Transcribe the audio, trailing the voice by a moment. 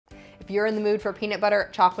you're in the mood for peanut butter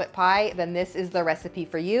chocolate pie, then this is the recipe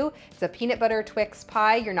for you. It's a peanut butter Twix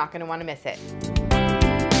pie. You're not gonna wanna miss it.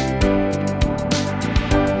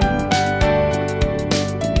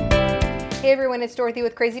 Hey everyone, it's Dorothy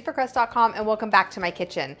with crazyforcrust.com and welcome back to my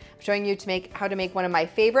kitchen. I'm showing you how to make one of my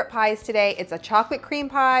favorite pies today. It's a chocolate cream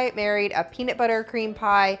pie married a peanut butter cream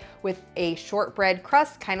pie with a shortbread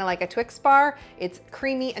crust, kind of like a Twix bar. It's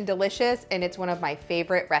creamy and delicious, and it's one of my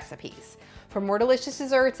favorite recipes. For more delicious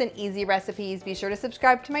desserts and easy recipes, be sure to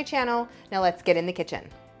subscribe to my channel. Now let's get in the kitchen.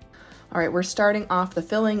 All right, we're starting off the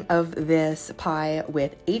filling of this pie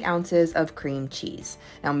with 8 ounces of cream cheese.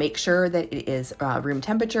 Now make sure that it is room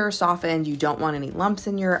temperature, softened. You don't want any lumps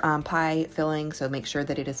in your pie filling, so make sure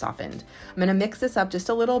that it is softened. I'm gonna mix this up just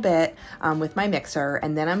a little bit with my mixer,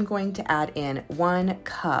 and then I'm going to add in 1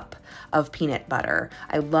 cup of peanut butter.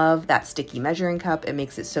 I love that sticky measuring cup. It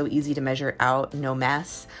makes it so easy to measure out, no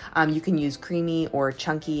mess. You can use creamy or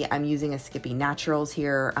chunky. I'm using a Skippy Naturals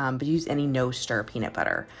here, but use any no-stir peanut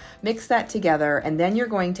butter. Mix that together, and then you're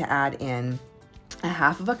going to add in a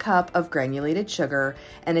half of a cup of granulated sugar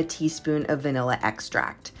and a teaspoon of vanilla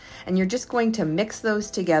extract. And you're just going to mix those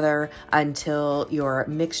together until your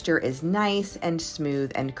mixture is nice and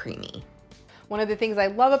smooth and creamy. One of the things I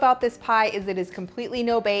love about this pie is it is completely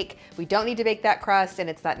no bake. We don't need to bake that crust, and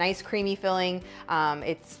it's that nice creamy filling.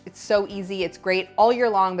 It's so easy. It's great all year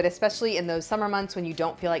long, but especially in those summer months when you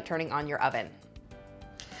don't feel like turning on your oven.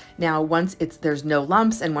 Now, once there's no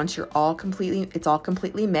lumps, and once it's all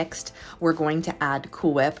completely mixed, we're going to add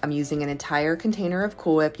Cool Whip. I'm using an entire container of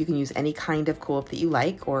Cool Whip. You can use any kind of Cool Whip that you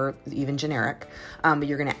like, or even generic. But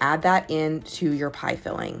you're going to add that into your pie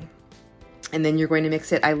filling. And then you're going to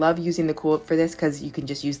mix it. I love using the Cool Whip for this because you can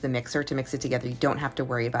just use the mixer to mix it together. You don't have to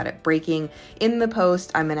worry about it breaking. In the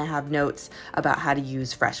post, I'm gonna have notes about how to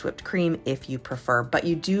use fresh whipped cream if you prefer, but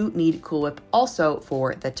you do need Cool Whip also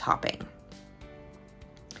for the topping.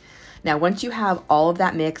 Now, once you have all of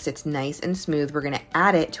that mixed, it's nice and smooth, we're gonna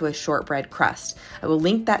add it to a shortbread crust. I will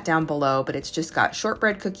link that down below, but it's just got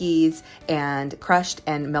shortbread cookies and crushed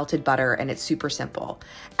and melted butter, and it's super simple.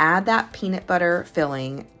 Add that peanut butter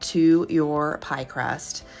filling to your pie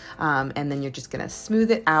crust, and then you're just gonna smooth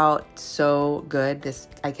it out. So good.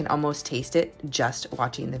 I can almost taste it just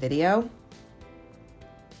watching the video.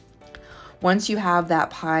 Once you have that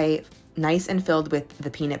pie nice and filled with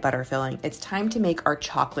the peanut butter filling, it's time to make our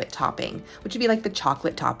chocolate topping, which would be like the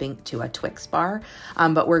chocolate topping to a Twix bar.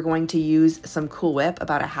 But we're going to use some Cool Whip,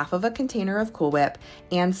 about a half of a container of Cool Whip,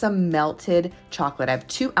 and some melted chocolate. I have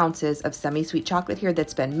 2 ounces of semi-sweet chocolate here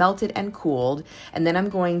that's been melted and cooled. And then I'm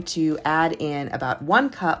going to add in about 1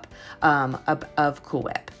 cup of Cool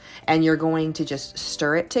Whip. And you're going to just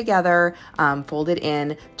stir it together, fold it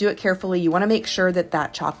in, do it carefully. You wanna make sure that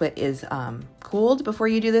that chocolate is cooled before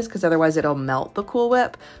you do this, because otherwise it'll melt the Cool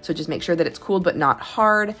Whip. So just make sure that it's cooled but not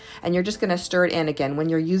hard. And you're just gonna stir it in. Again, when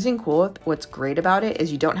you're using Cool Whip, what's great about it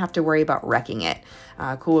is you don't have to worry about wrecking it.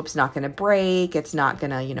 Cool Whip's not gonna break, it's not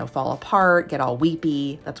gonna, fall apart, get all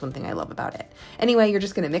weepy. That's one thing I love about it. Anyway, you're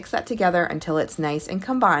just gonna mix that together until it's nice and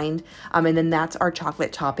combined, and then that's our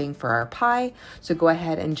chocolate topping for our pie. So go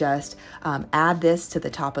ahead and just add this to the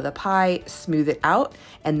top of the pie, smooth it out,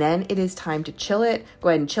 and then it is time to chill it. Go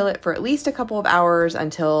ahead and chill it for at least a couple of hours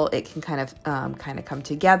until it can kind of come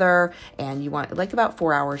together, and you want like about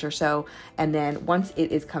 4 hours or so. And then once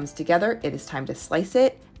it comes together, it is time to slice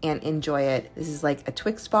it and enjoy it. This is like a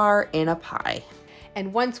Twix bar in a pie.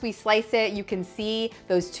 And once we slice it, you can see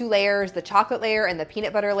those 2 layers, the chocolate layer and the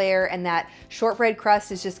peanut butter layer, and that shortbread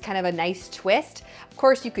crust is just kind of a nice twist. Of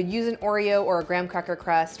course, you could use an Oreo or a graham cracker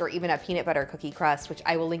crust or even a peanut butter cookie crust, which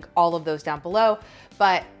I will link all of those down below.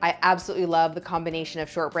 But I absolutely love the combination of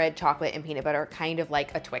shortbread, chocolate, and peanut butter, kind of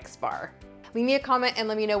like a Twix bar. Leave me a comment and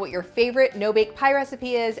let me know what your favorite no-bake pie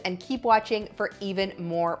recipe is, and keep watching for even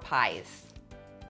more pies.